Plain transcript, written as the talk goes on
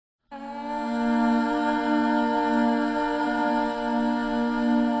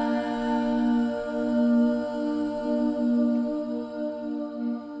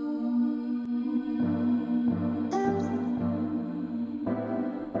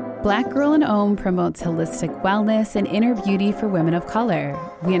Black Girl in Om promotes holistic wellness and inner beauty for women of color.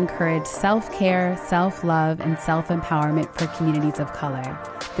 We encourage self-care, self-love, and self-empowerment for communities of color.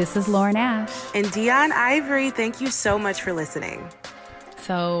 This is Lauren Ash. And Dion Ivory, thank you so much for listening.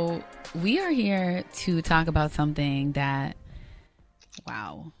 So we are here to talk about something that,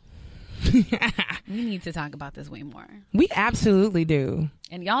 wow. We need to talk about this way more. We absolutely do.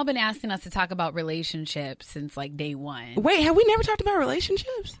 And y'all been asking us to talk about relationships since like day one. Wait, have we never talked about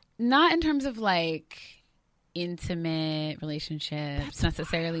relationships? Not in terms of like intimate relationships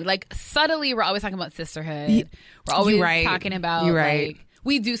necessarily. Like subtly, we're always talking about sisterhood. We're always talking about like,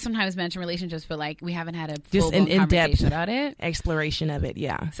 we do sometimes mention relationships, but like we haven't had a full-blown conversation about it. Exploration of it,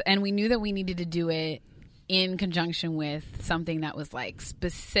 yeah. So, and we knew that we needed to do it in conjunction with something that was like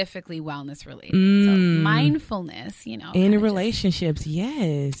specifically wellness related. So mindfulness, you know. In relationships,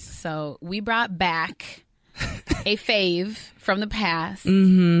 yes. So we brought back a fave from the past,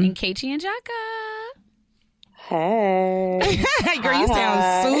 Nkechi and Njaka. Hey. Girl, you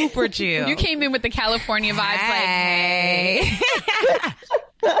sound super chill. You came in with the California vibes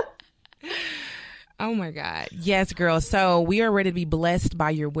like, oh my God. Yes, girl. So we are ready to be blessed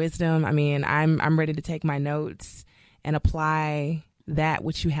by your wisdom. I mean, I'm ready to take my notes and apply that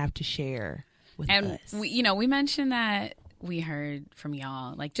which you have to share with us. And we mentioned that we heard from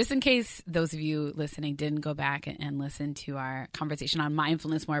y'all, like just in case those of you listening didn't go back and listen to our conversation on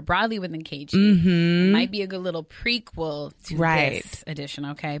mindfulness more broadly with Nkechi. It might be a good little prequel to this edition,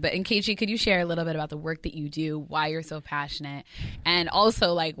 okay? But Nkechi, could you share a little bit about the work that you do, why you're so passionate, and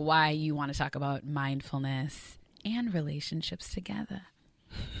also like why you want to talk about mindfulness and relationships together?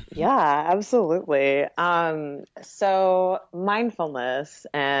 Yeah, absolutely. So mindfulness,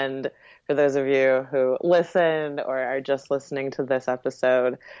 and for those of you who listened or are just listening to this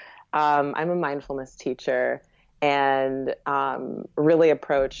episode, I'm a mindfulness teacher and really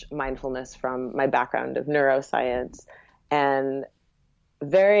approach mindfulness from my background of neuroscience. And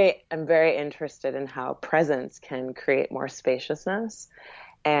I'm very interested in how presence can create more spaciousness.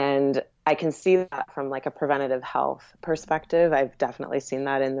 And I can see that from like a preventative health perspective. I've definitely seen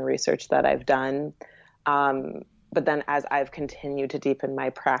that in the research that I've done. But then as I've continued to deepen my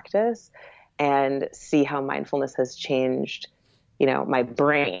practice and see how mindfulness has changed, my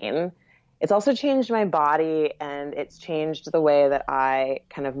brain, it's also changed my body, and it's changed the way that I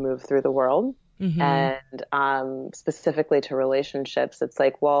kind of move through the world. And specifically to relationships, it's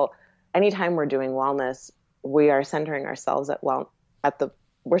like, well, anytime we're doing wellness, we are centering ourselves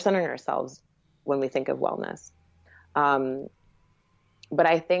we're centering ourselves when we think of wellness. But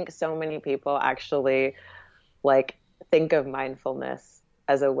I think so many people actually like think of mindfulness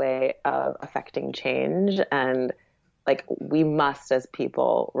as a way of affecting change, and like we must as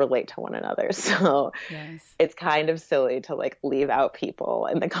people relate to one another. So It's kind of silly to like leave out people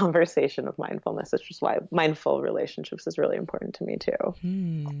in the conversation of mindfulness, which is why mindful relationships is really important to me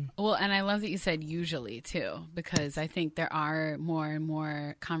too. Well, and I love that you said usually too, because I think there are more and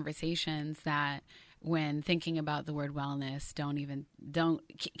more conversations that when thinking about the word wellness,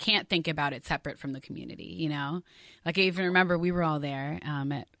 can't think about it separate from the community, Like I even remember we were all there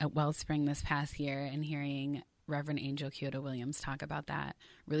at Wellspring this past year, and hearing Reverend Angel Kyoto Williams talk about that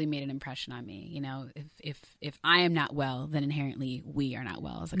really made an impression on me. If I am not well, then inherently we are not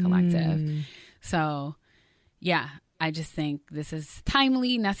well as a collective. So yeah, I just think this is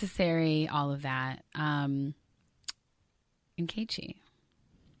timely, necessary, all of that. Nkechi.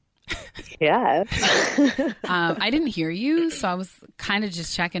 Yes. I didn't hear you, so I was kind of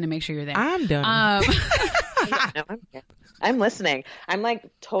just checking to make sure you're there. I'm done. I'm listening. I'm like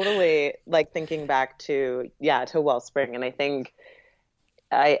totally like thinking back to Wellspring, and I think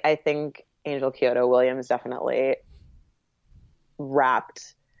Angel Kyoto Williams definitely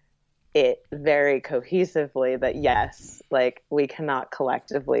wrapped it very cohesively that yes, like we cannot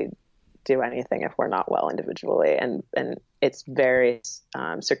collectively do anything if we're not well individually, and it's very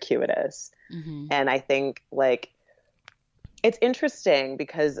circuitous. And I think like it's interesting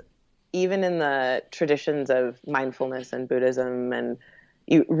because even in the traditions of mindfulness and Buddhism, and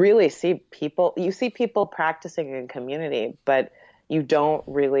you really see people practicing in community, but you don't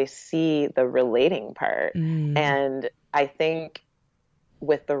really see the relating part. And I think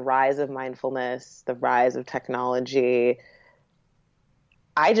with the rise of mindfulness, the rise of technology,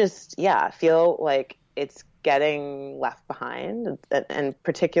 I just, feel like it's getting left behind. And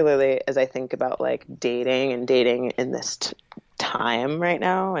particularly as I think about like dating in this time right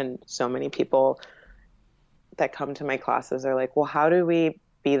now, and so many people that come to my classes are like, well, how do we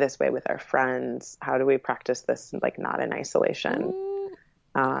be this way with our friends? How do we practice this like not in isolation?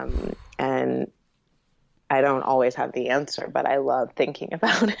 And I don't always have the answer, but I love thinking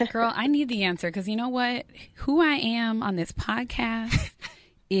about it. Girl, I need the answer because you know what? Who I am on this podcast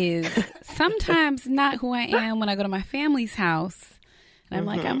is sometimes not who I am when I go to my family's house. And I'm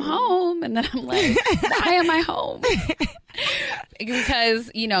like, I'm home. And then I'm like, why am I home?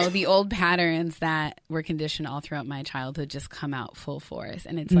 Because, you know, the old patterns that were conditioned all throughout my childhood just come out full force.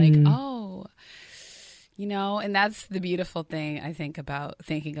 And it's like, oh, you know, and that's the beautiful thing, I think, about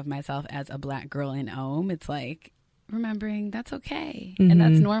thinking of myself as a Black girl in Ohm. It's like remembering that's okay and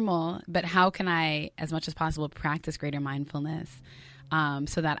that's normal. But how can I, as much as possible, practice greater mindfulness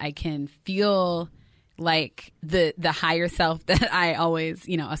so that I can feel like the higher self that I always,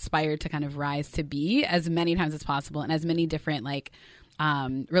 you know, aspire to kind of rise to be as many times as possible, and as many different like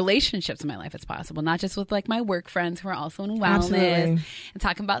relationships in my life as possible, not just with like my work friends who are also in wellness and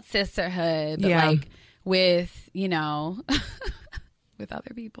talking about sisterhood, but like with, you know, with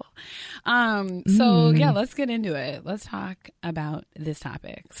other people. So yeah, let's get into it. Let's talk about this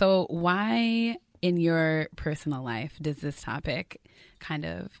topic. So why in your personal life does this topic kind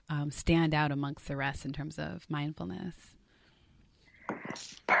of stand out amongst the rest in terms of mindfulness?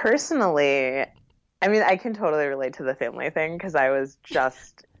 Personally, I mean, I can totally relate to the family thing because I was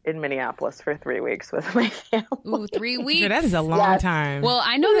just in Minneapolis for 3 weeks with my family. Ooh, 3 weeks. Girl, that is a long time. Well,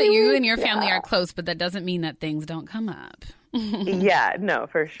 I know that you and your family are close, but that doesn't mean that things don't come up. Yeah, no,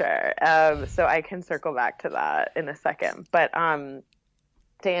 for sure. So I can circle back to that in a second. But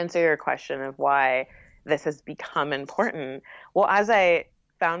to answer your question of why this has become important, well, as I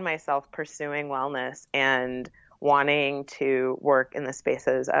found myself pursuing wellness and wanting to work in the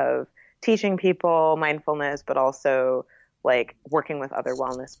spaces of teaching people mindfulness, but also like working with other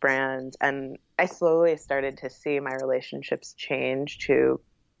wellness brands, and I slowly started to see my relationships change to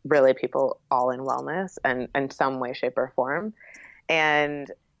really people all in wellness and in some way, shape, or form.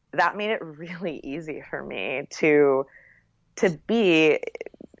 And that made it really easy for me to be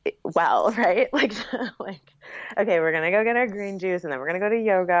well, right? Like, okay, we're going to go get our green juice, and then we're going to go to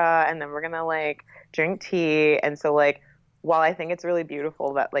yoga, and then we're going to like drink tea. And so like, while I think it's really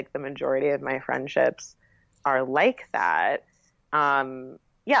beautiful that like the majority of my friendships are like that,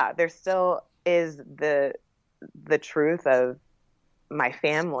 yeah, there still is the truth of my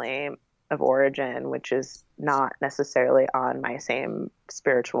family of origin, which is not necessarily on my same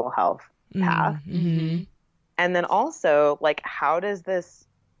spiritual health path. Mm-hmm. And then also, like, how does this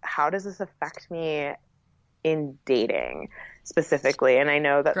affect me in dating specifically? And I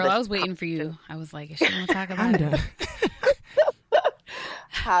know that girl, I was waiting for you. I was like, is she going to talk about it?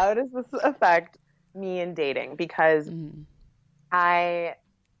 How does this affect me in dating? Because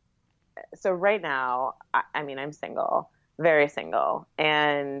so right now, I mean, I'm single, very single,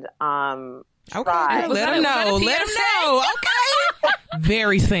 and okay, let him know. Okay,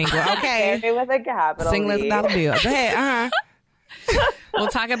 very single. Okay, very with a capital single as a dollar bill. Go ahead. We'll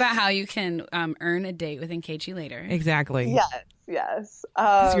talk about how you can earn a date with Nkechi later. Exactly. Yes.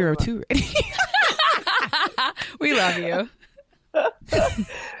 0 2. We love you.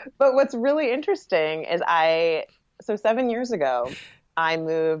 But what's really interesting is so 7 years ago, I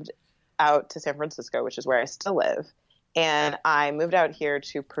moved out to San Francisco, which is where I still live. And I moved out here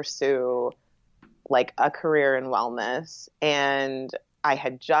to pursue like a career in wellness. And I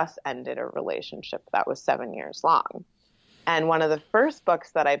had just ended a relationship that was 7 years long. And one of the first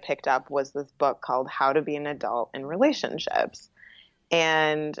books that I picked up was this book called How to Be an Adult in Relationships.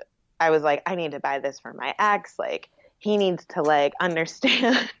 And I was like, I need to buy this for my ex. Like, he needs to like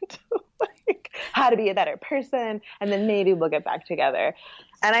understand like how to be a better person, and then maybe we'll get back together.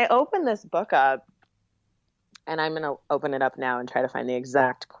 And I opened this book up, and I'm going to open it up now and try to find the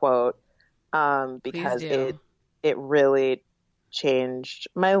exact quote because it really changed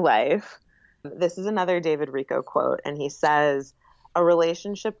my life. This is another David Rico quote, and he says, "A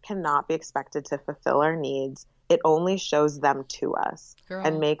relationship cannot be expected to fulfill our needs. It only shows them to us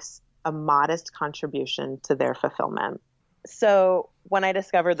and makes a modest contribution to their fulfillment." So when I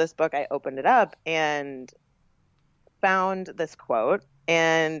discovered this book, I opened it up and found this quote,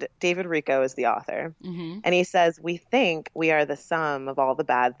 and David Rico is the author. Mm-hmm. And he says, "We think we are the sum of all the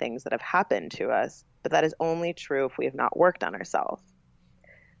bad things that have happened to us, but that is only true if we have not worked on ourselves.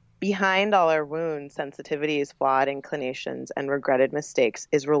 Behind all our wounds, sensitivities, flawed inclinations, and regretted mistakes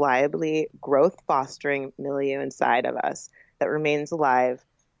is reliably growth-fostering milieu inside of us that remains alive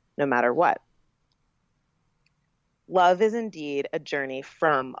no matter what. Love is indeed a journey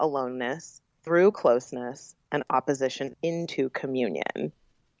from aloneness through closeness and opposition into communion."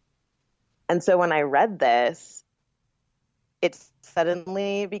 And so when I read this, it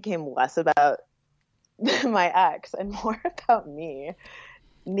suddenly became less about my ex and more about me.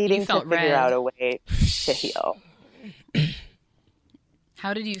 needing to figure out a way to heal.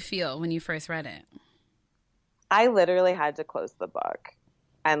 How did you feel when you first read it? I literally had to close the book,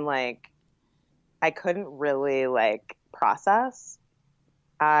 and like I couldn't really like process.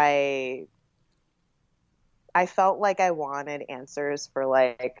 I felt like I wanted answers for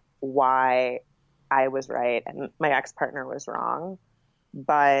like why I was right and my ex-partner was wrong,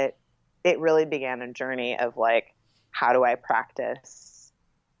 but it really began a journey of like, how do I practice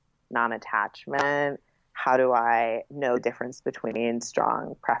non-attachment? How do I know the difference between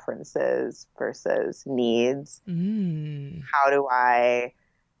strong preferences versus needs? How do I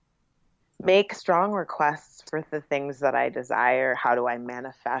make strong requests for the things that I desire? How do I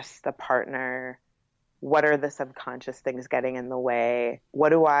manifest the partner? What are the subconscious things getting in the way?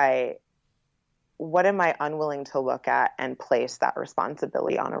 What am I unwilling to look at and place that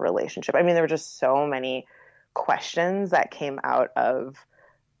responsibility on a relationship? I mean, there were just so many questions that came out of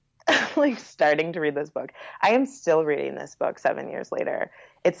like starting to read this book. I am still reading this book 7 years later.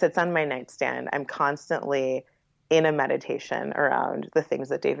 It sits on my nightstand. I'm constantly in a meditation around the things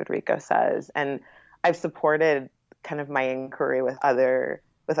that David Rico says. And I've supported kind of my inquiry with other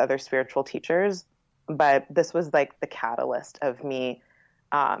spiritual teachers, but this was like the catalyst of me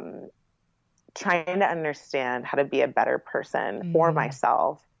trying to understand how to be a better person for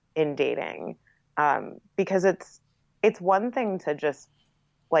myself in dating. Because it's one thing to just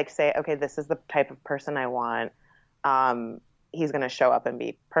like say, okay, this is the type of person I want. He's going to show up and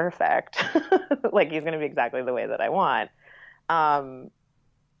be perfect. Like he's going to be exactly the way that I want. And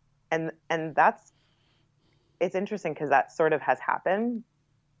it's interesting because that sort of has happened,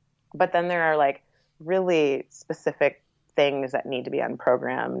 but then there are like really specific things that need to be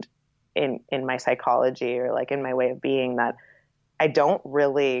unprogrammed in my psychology or like in my way of being that I don't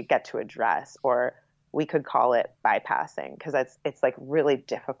really get to address, or we could call it bypassing, because it's like really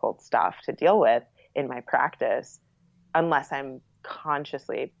difficult stuff to deal with in my practice unless I'm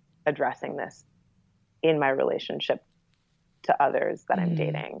consciously addressing this in my relationship to others that I'm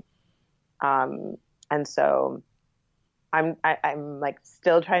dating. And so I'm like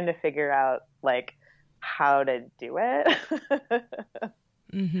still trying to figure out like how to do it.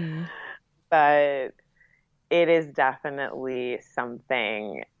 But it is definitely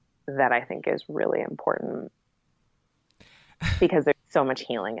something that I think is really important because there's so much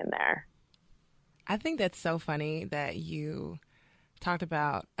healing in there. I think that's so funny that you talked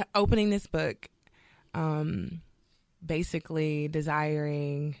about opening this book, basically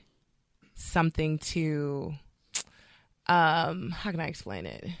desiring something to, how can I explain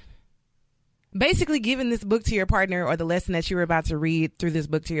it? Basically giving this book to your partner, or the lesson that you were about to read through this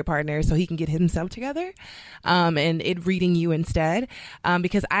book to your partner so he can get himself together, and it reading you instead.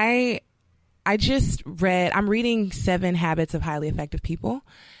 Because I'm reading 7 Habits of Highly Effective People.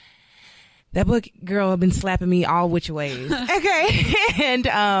 That book, girl, have been slapping me all which ways. Okay. And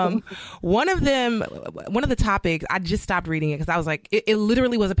one of the topics, I just stopped reading it because I was like, it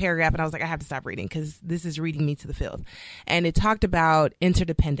literally was a paragraph and I was like, I have to stop reading because this is reading me to the filth. And it talked about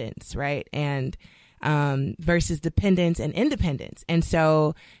interdependence, right? And versus dependence and independence. And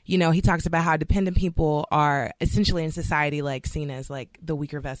so, he talks about how dependent people are essentially in society like seen as like the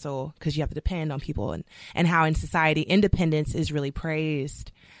weaker vessel because you have to depend on people, and how in society independence is really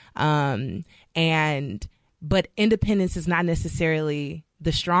praised. But independence is not necessarily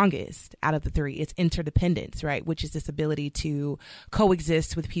the strongest out of the 3. It's interdependence, right? Which is this ability to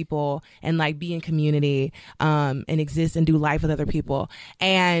coexist with people and like be in community, and exist and do life with other people.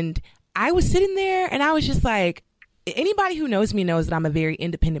 And I was sitting there and I was just like, anybody who knows me knows that I'm a very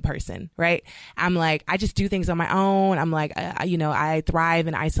independent person, right? I'm like, I just do things on my own. I'm like, I thrive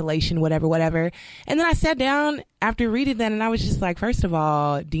in isolation, whatever. And then I sat down after reading that and I was just like, first of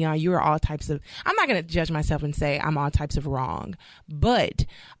all, Dion, you are all types of, I'm not going to judge myself and say I'm all types of wrong, but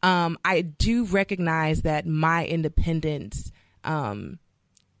I do recognize that my independence has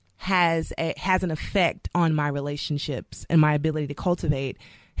an effect on my relationships and my ability to cultivate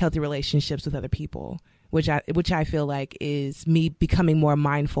healthy relationships with other people, which I feel like is me becoming more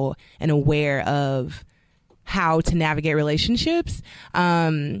mindful and aware of how to navigate relationships.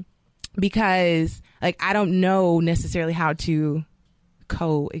 Because like, I don't know necessarily how to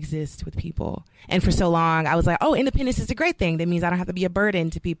coexist with people. And for so long I was like, oh, independence is a great thing. That means I don't have to be a burden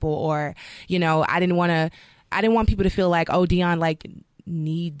to people, or, I didn't want people to feel like, oh, Dion like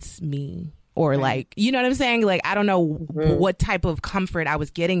needs me. Or like, you know what I'm saying? Like, I don't know what type of comfort I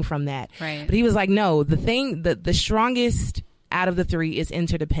was getting from that. Right. But he was like, no, the strongest out of the 3 is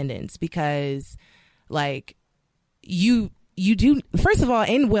interdependence, because like you do, first of all,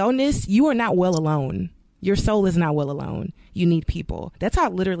 in wellness, you are not well alone. Your soul is not well alone. You need people. That's how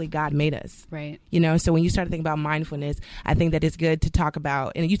literally God made us. Right. You know, so when you start to think about mindfulness, I think that it's good to talk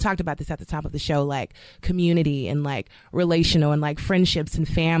about, and you talked about this at the top of the show, like community and like relational and like friendships and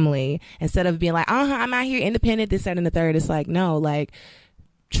family, instead of being like, I'm out here independent, this, that, and the third. It's like, no, like,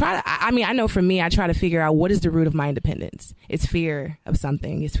 I know for me, I try to figure out what is the root of my independence. It's fear of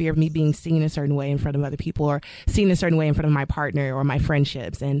something. It's fear of me being seen a certain way in front of other people, or seen a certain way in front of my partner or my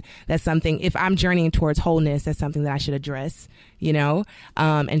friendships. And that's something, if I'm journeying towards wholeness, that's something that I should address, you know,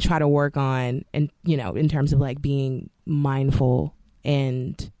 and try to work on, and, you know, in terms of like being mindful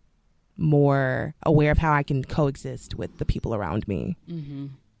and more aware of how I can coexist with the people around me. Mm-hmm.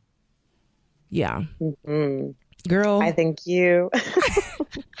 Yeah. Mm-hmm. Girl, I think you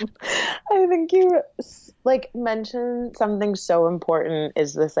like mentioned something so important,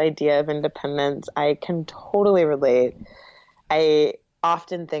 is this idea of independence. I can totally relate. I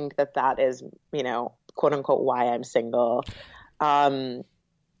often think that is, you know, quote unquote, why I'm single. 'Cause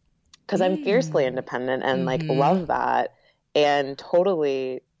I'm fiercely independent and like love that, and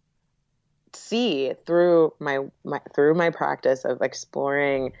totally see through my practice of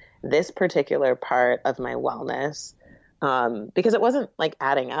exploring this particular part of my wellness, because it wasn't like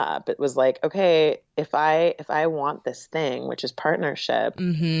adding up. It was like, okay, if I want this thing, which is partnership,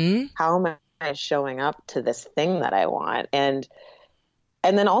 how am I showing up to this thing that I want? And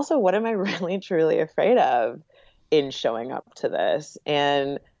then also, what am I really truly afraid of in showing up to this?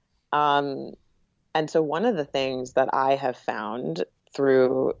 And so one of the things that I have found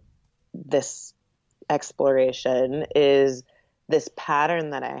through this exploration is this pattern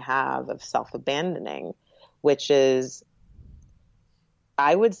that I have of self-abandoning, which is,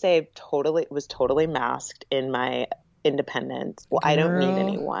 I would say, was totally masked in my independence. Well, I don't need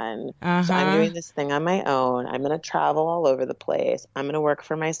anyone. So I'm doing this thing on my own. I'm going to travel all over the place. I'm going to work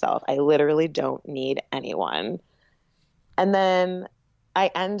for myself. I literally don't need anyone. And then I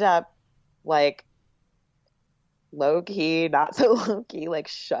end up like low key, not so low key, like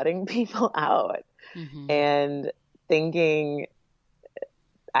shutting people out and thinking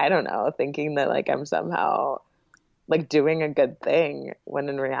that like I'm somehow like doing a good thing, when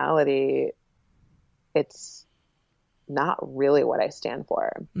in reality it's not really what I stand for.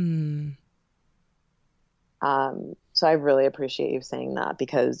 So I really appreciate you saying that,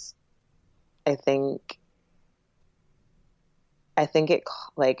 because I think it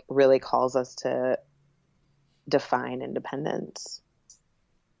like really calls us to define independence.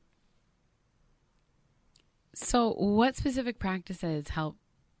 So what specific practices help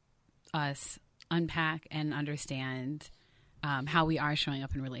us unpack and understand how we are showing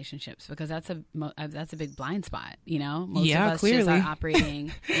up in relationships? Because that's a big blind spot, you know. Most of us clearly just are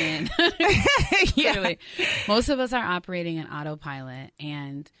operating in clearly. Most of us are operating in autopilot,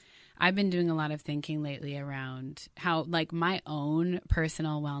 and I've been doing a lot of thinking lately around how, like, my own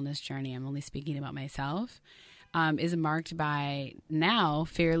personal wellness journey, I'm only speaking about myself, is marked by now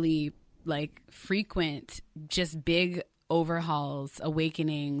fairly like frequent, just big overhauls,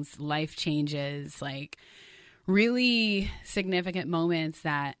 awakenings, life changes, like really significant moments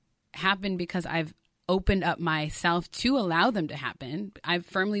that happen because I've opened up myself to allow them to happen. I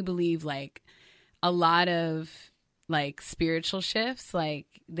firmly believe like a lot of like spiritual shifts, like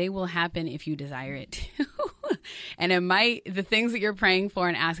they will happen if you desire it to. And the things that you're praying for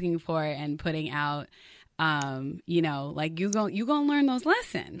and asking for and putting out, you know, like you gonna learn those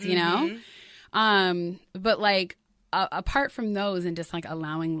lessons, you know? But like, apart from those and just like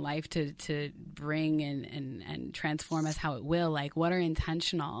allowing life to bring and transform us how it will, like what are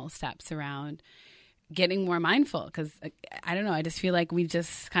intentional steps around getting more mindful? Because I don't know, I just feel like we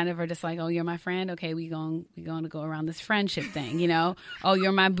just kind of are just like, oh, you're my friend, okay, we going to go around this friendship thing, you know. Oh,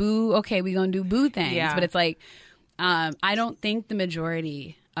 you're my boo, okay, we gonna do boo things. But it's like I don't think the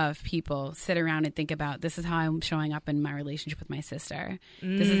majority of people sit around and think about, this is how I'm showing up in my relationship with my sister.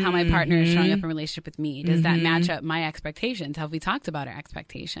 This is how my partner is showing up in a relationship with me. Does that match up my expectations? Have we talked about our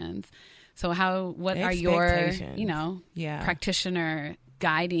expectations? So what are your, you know, practitioner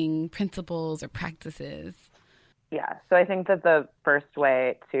guiding principles or practices? Yeah. So I think that the first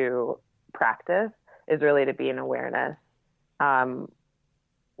way to practice is really to be in awareness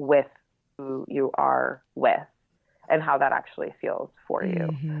with who you are with, and how that actually feels for you.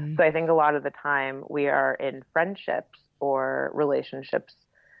 So I think a lot of the time we are in friendships or relationships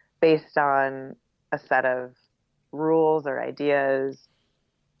based on a set of rules or ideas,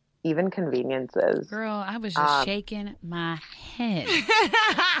 even conveniences. Girl, I was just shaking my head.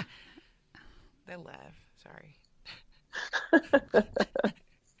 That laugh. Sorry.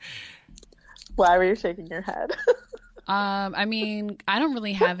 Why were you shaking your head? I mean, I don't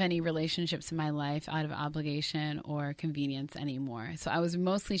really have any relationships in my life out of obligation or convenience anymore. So I was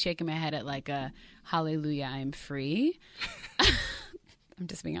mostly shaking my head at like a hallelujah, I'm free. I'm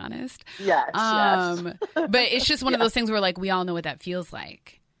just being honest. Yes. But it's just one of those things where like we all know what that feels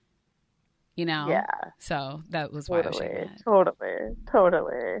like. You know? Yeah. So that was why I was shaking my head.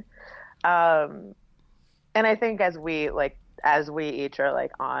 Totally. And I think as we each are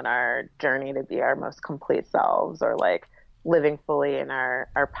like on our journey to be our most complete selves, or like living fully in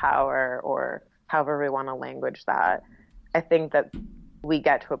our power, or however we want to language that, I think that we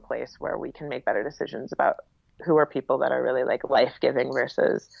get to a place where we can make better decisions about who are people that are really like life-giving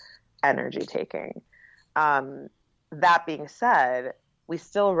versus energy-taking. That being said, we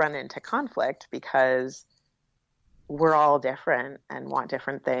still run into conflict because we're all different and want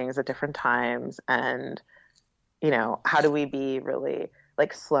different things at different times. And, you know, how do we be really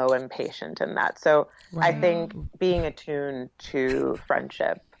like slow and patient in that? So I think being attuned to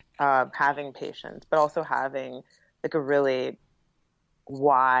friendship, having patience, but also having like a really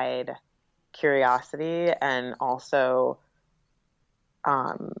wide curiosity, and also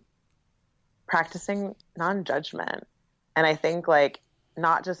practicing non-judgment. And I think like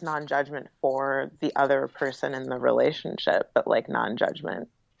not just non-judgment for the other person in the relationship, but like non-judgment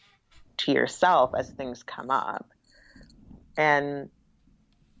to yourself as things come up. And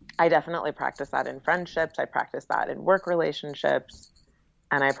I definitely practice that in friendships. I practice that in work relationships,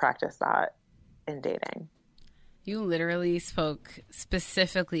 and I practice that in dating. You literally spoke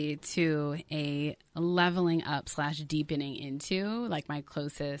specifically to a leveling up / deepening into like my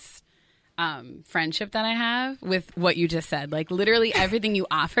closest friendship that I have with what you just said. Like literally everything you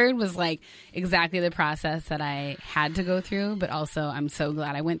offered was like exactly the process that I had to go through, but also I'm so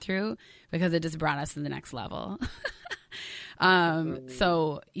glad I went through because it just brought us to the next level.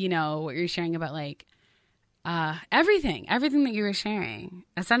 So, you know, what you're sharing about like everything that you were sharing,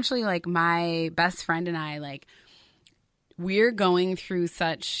 essentially like my best friend and I, like we're going through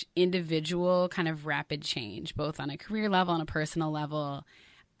such individual kind of rapid change, both on a career level, on a personal level,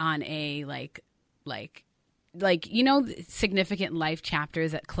 on a like, you know, significant life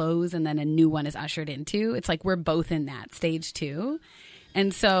chapters that close and then a new one is ushered into. It's like we're both in that stage too.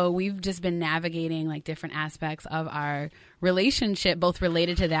 And so we've just been navigating like different aspects of our relationship, both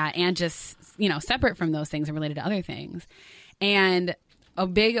related to that and just, you know, separate from those things and related to other things. And a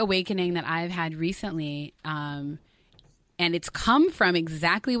big awakening that I've had recently, and it's come from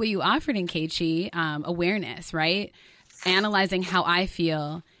exactly what you offered in Nkechi, awareness, right? Analyzing how I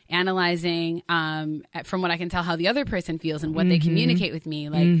feel, analyzing from what I can tell how the other person feels and what they communicate with me.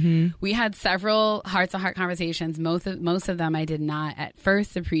 Like we had several heart-to-heart conversations. Most of them I did not at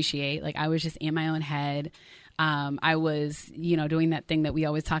first appreciate. Like I was just in my own head. I was, you know, doing that thing that we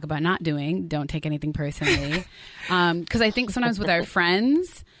always talk about not doing. Don't take anything personally. Because I think sometimes with our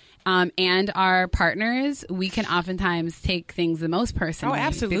friends and our partners, we can oftentimes take things the most personally. Oh,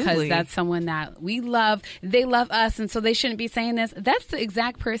 absolutely. Because that's someone that we love. They love us, and so they shouldn't be saying this. That's the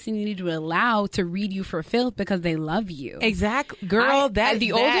exact person you need to allow to read you for filth because they love you. Exactly. Girl,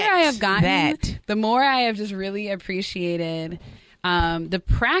 the older I have gotten, the more I have just really appreciated the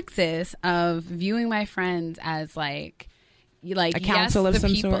practice of viewing my friends as like a counsel of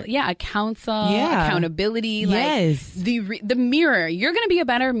some sort. Yeah, a counsel, accountability. Yes. Like the mirror. You're going to be a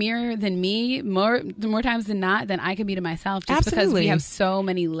better mirror than me more times than not than I can be to myself, just because we have so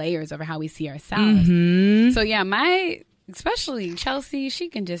many layers over how we see ourselves. So yeah, especially Chelsea, she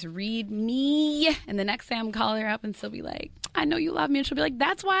can just read me, and the next day I'm calling her up and she'll be like, I know you love me, and she'll be like,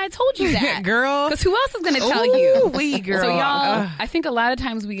 that's why I told you that. Girl. Because who else is going to tell you? Girl. So y'all, I think a lot of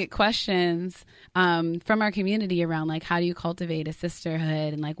times we get questions from our community around like, how do you cultivate a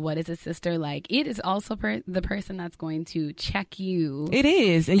sisterhood, and like, what is a sister like? It is also the person that's going to check you. It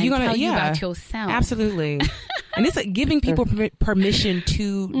is. And you're going to tell you about yourself. Absolutely. And it's like giving people permission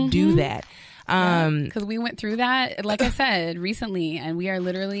to do that. Because we went through that, like I said, recently, and we are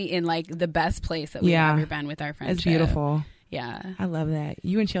literally in like the best place that we've ever been with our friendship. It's beautiful. Yeah. I love that.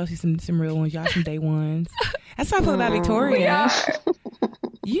 You and Chelsea, some real ones. Y'all some day ones. That's how I feel about Victoria.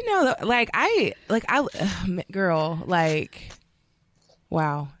 You know, girl, like,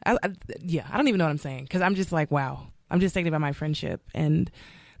 wow. I don't even know what I'm saying, because I'm just like, wow. I'm just thinking about my friendship and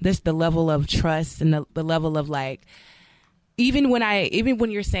this, the level of trust and the level of like, even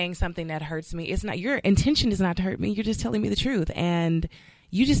when you're saying something that hurts me, it's not, your intention is not to hurt me. You're just telling me the truth. And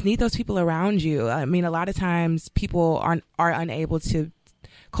you just need those people around you. I mean, a lot of times people are unable to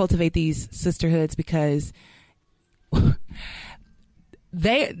cultivate these sisterhoods because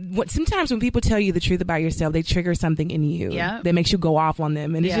sometimes when people tell you the truth about yourself, they trigger something in you that makes you go off on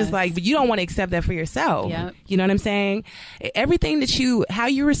them. And it's just like, but you don't want to accept that for yourself. Yep. You know what I'm saying? Everything how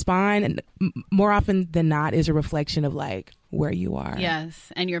you respond, and more often than not, is a reflection of like where you are.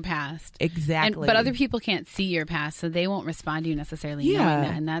 Yes, and your past. Exactly. But other people can't see your past, so they won't respond to you necessarily knowing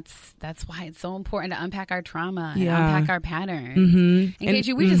that. And that's why it's so important to unpack our trauma and unpack our patterns. Mm-hmm.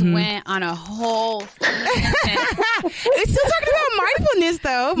 Nkechi, we just went on a whole It's still talking about mindfulness,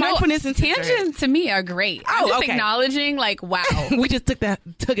 though. Mindfulness and tangents to me are great. I'm just acknowledging, like, wow. We just took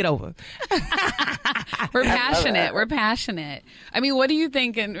it over. We're passionate. We're passionate. I mean, what do you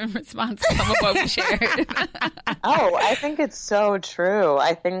think in response to some of what we shared? I think it's so true.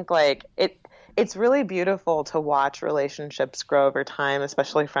 I think like it's really beautiful to watch relationships grow over time,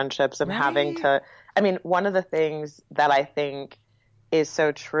 especially friendships, and having to, I mean, one of the things that I think is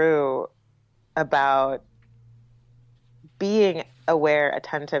so true about being aware,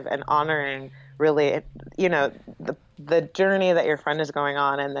 attentive, and honoring really, you know, the journey that your friend is going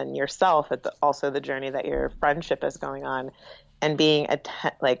on, and then yourself, also the journey that your friendship is going on, and being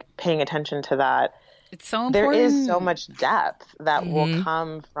paying attention to that. It's so important. There is so much depth that will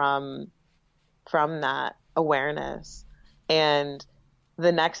come from that awareness. And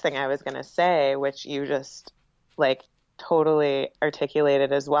the next thing I was going to say, which you just like totally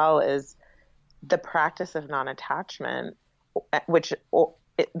articulated as well, is the practice of non-attachment, which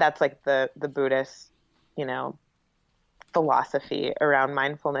that's like the Buddhist, you know, philosophy around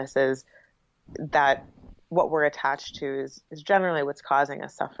mindfulness, is that what we're attached to is generally what's causing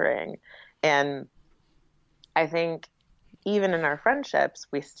us suffering. And I think even in our friendships,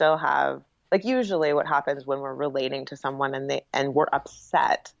 we still have, like, usually what happens when we're relating to someone and we're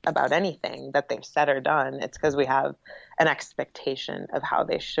upset about anything that they've said or done, it's because we have an expectation of how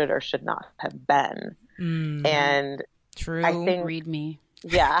they should or should not have been. And true. I think, read me.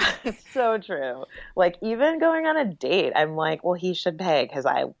 Yeah, it's so true. Like, even going on a date, I'm like, well, he should pay because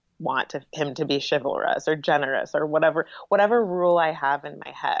I want him to be chivalrous or generous or whatever rule I have in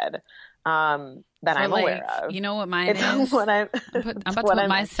my head. That I'm aware of. You know what mine is? I'm about to put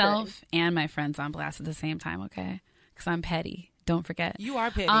myself and my friends on blast at the same time, okay? Because I'm petty. Don't forget. You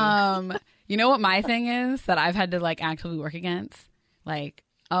are petty. You know what my thing is that I've had to like actively work against? Like,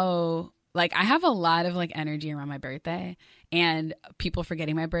 I have a lot of like energy around my birthday, and people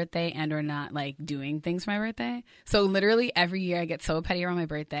forgetting my birthday and or not like doing things for my birthday. So literally every year I get so petty around my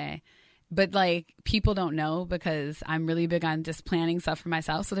birthday. But, like, people don't know because I'm really big on just planning stuff for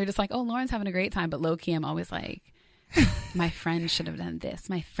myself. So they're just like, oh, Lauren's having a great time. But low-key, I'm always like, my friend should have done this.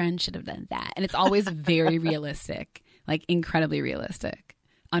 My friend should have done that. And it's always very realistic, like, incredibly realistic,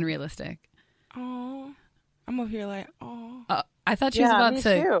 unrealistic. Oh, I'm over here like, oh. I thought she was about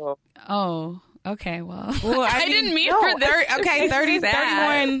to. Too. Oh, okay. Well, I didn't mean for this. Okay,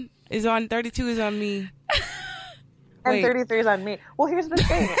 31 is on, 32 is on me. And 33 is on me. Well, here's the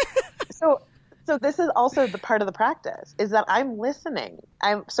thing. So this is also the part of the practice, is that I'm listening.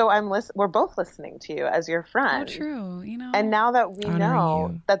 We're both listening to you as your friend. Oh, true. You know. And now that we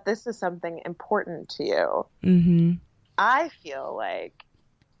know that this is something important to you, I feel like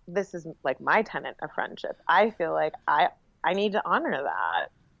this is like my tenet of friendship. I feel like I need to honor that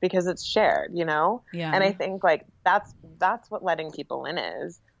because it's shared, you know? Yeah. And I think like that's what letting people in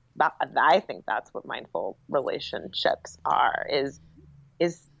is. I think that's what mindful relationships are, is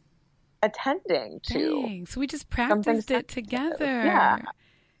attending to. Dang, so we just practiced it together. Yeah.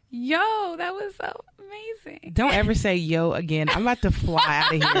 Yo, that was so amazing. Don't ever say yo again. I'm about to fly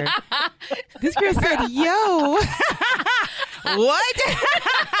out of here. This girl said yo. What?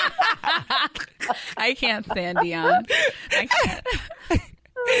 I can't stand Dion. I can't.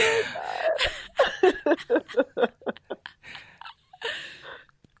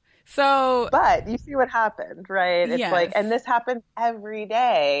 So, but you see what happened, right? It's like, and this happens every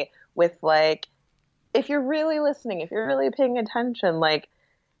day with like, if you're really listening, if you're really paying attention, like,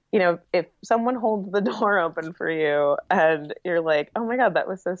 you know, if someone holds the door open for you and you're like, oh my God, that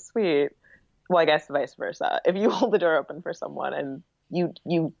was so sweet. Well, I guess vice versa. If you hold the door open for someone and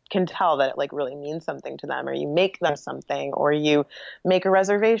you can tell that it like really means something to them, or you make them something, or you make a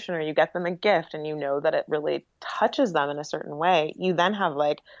reservation, or you get them a gift and you know that it really touches them in a certain way, you then have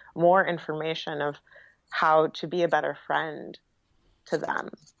like more information of how to be a better friend to them.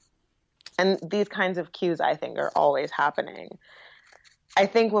 And these kinds of cues, I think, are always happening. I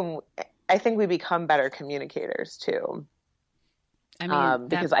think we become better communicators too. I mean,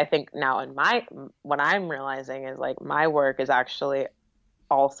 because I think now what I'm realizing is like my work is actually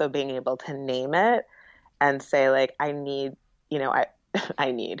also being able to name it and say like, I need, you know,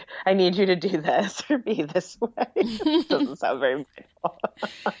 I need you to do this or be this way. Doesn't sound very mindful.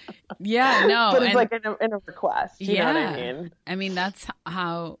 Yeah, no. But it's like in a request. You know what I mean? I mean, that's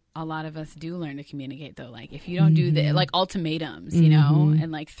how a lot of us do learn to communicate, though. Like, if you don't do the, like, ultimatums, you know,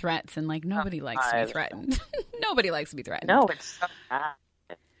 and like threats, and like, nobody likes to be threatened. Nobody likes to be threatened. No, it's so bad.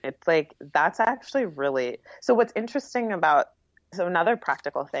 It's like, that's actually really, so what's interesting about, so another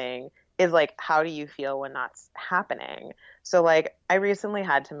practical thing is like, how do you feel when that's happening? So like, I recently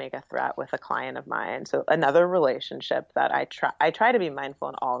had to make a threat with a client of mine. So another relationship that I try to be mindful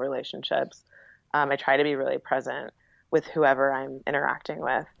in all relationships. I try to be really present with whoever I'm interacting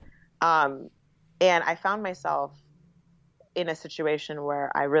with. And I found myself in a situation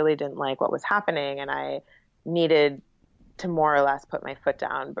where I really didn't like what was happening, and I needed to more or less put my foot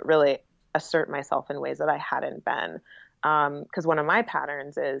down, but really assert myself in ways that I hadn't been. Because one of my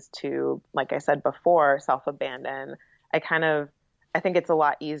patterns is to, like I said before, self-abandon. I think it's a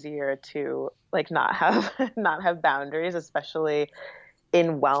lot easier to like not have boundaries, especially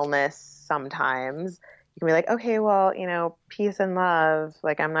in wellness. Sometimes you can be like, okay, well, you know, peace and love.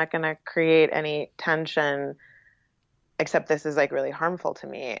 Like, I'm not going to create any tension, except this is like really harmful to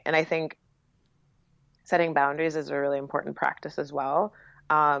me. And I think setting boundaries is a really important practice as well.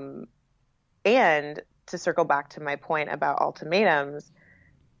 And to circle back to my point about ultimatums,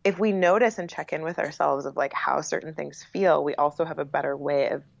 if we notice and check in with ourselves of like how certain things feel, we also have a better way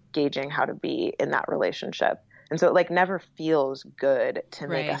of gauging how to be in that relationship. And so it like never feels good to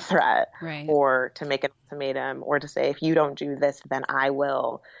make a threat or to make an ultimatum or to say, if you don't do this, then I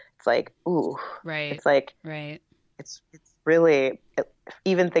will. It's like, ooh, it's like, it's really,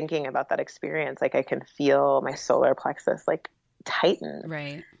 even thinking about that experience, like I can feel my solar plexus like tighten.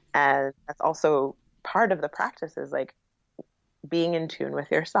 Right. And that's also part of the practice, is like being in tune with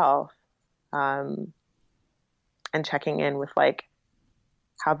yourself, and checking in with like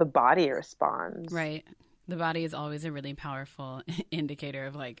how the body responds. Right. The body is always a really powerful indicator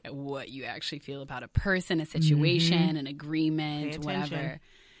of like what you actually feel about a person, a situation, an agreement, whatever.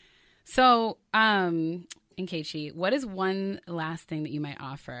 So, Nkechi, what is one last thing that you might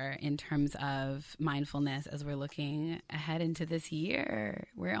offer in terms of mindfulness as we're looking ahead into this year?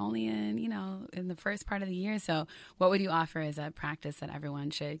 We're only in the first part of the year. So what would you offer as a practice that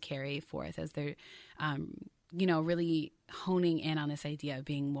everyone should carry forth as they're, really honing in on this idea of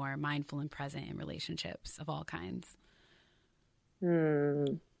being more mindful and present in relationships of all kinds?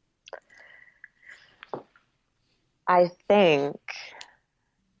 I think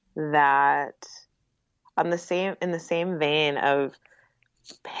that in the same vein of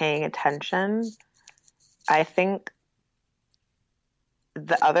paying attention, I think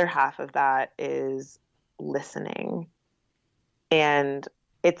the other half of that is listening. And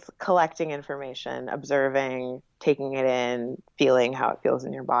it's collecting information, observing, taking it in, feeling how it feels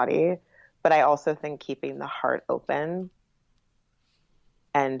in your body. But I also think keeping the heart open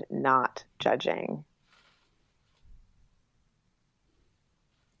and not judging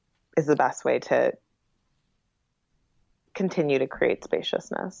is the best way to continue to create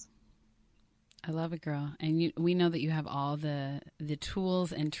spaciousness. I love it, girl. And we know that you have all the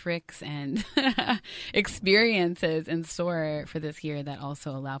tools and tricks and experiences in store for this year that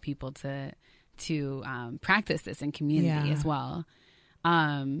also allow people to practice this in community as well.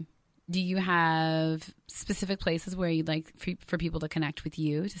 Do you have specific places where you'd like for people to connect with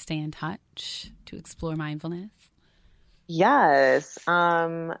you, to stay in touch, to explore mindfulness? Yes.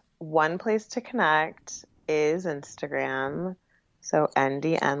 One place to connect is Instagram. So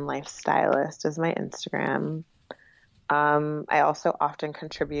NDN Lifestylist is my Instagram. I also often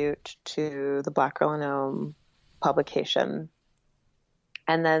contribute to the Black Girl in Om publication.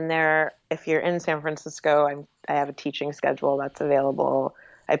 And then if you're in San Francisco, I have a teaching schedule that's available.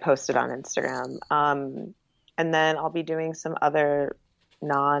 I post it on Instagram. And then I'll be doing some other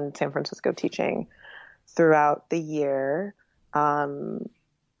non-San Francisco teaching throughout the year. I'm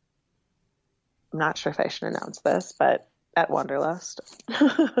not sure if I should announce this, but at Wanderlust.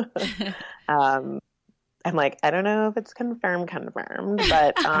 I'm like, I don't know if it's confirmed,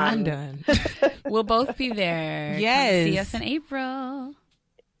 but I'm done. We'll both be there. Yes. Come see us in April.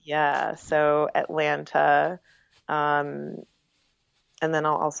 Yeah. So Atlanta. And then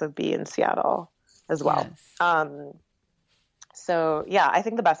I'll also be in Seattle as well. Yes. So yeah, I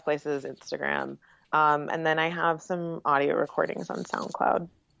think the best place is Instagram. And then I have some audio recordings on SoundCloud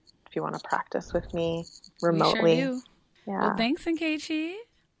if you want to practice with me remotely. We sure do. Yeah. Well, thanks, Nkechi.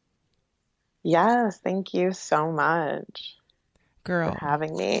 Yes, thank you so much, girl, for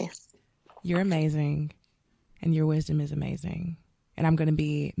having me. You're amazing, and your wisdom is amazing. and I'm going to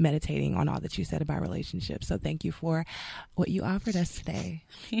be meditating on all that you said about relationships. So thank you for what you offered us today.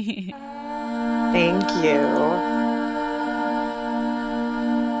 Thank you.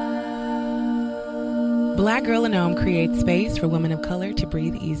 Black Girl in Om creates space for women of color to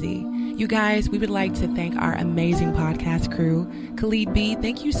breathe easy. You guys, we would like to thank our amazing podcast crew. Khalid B,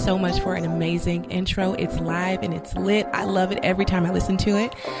 thank you so much for an amazing intro. It's live and it's lit. I love it every time I listen to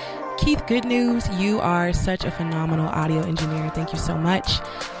it. Keith Good News, you are such a phenomenal audio engineer. Thank you so much.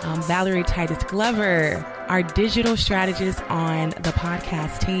 Valerie Titus Glover, our digital strategist on the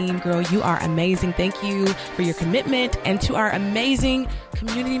podcast team. Girl, you are amazing. Thank you for your commitment. And to our amazing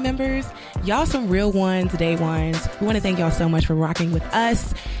community members, y'all some real ones, day ones. We want to thank y'all so much for rocking with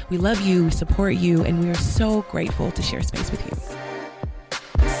us. We love you, we support you, and we are so grateful to share space with you.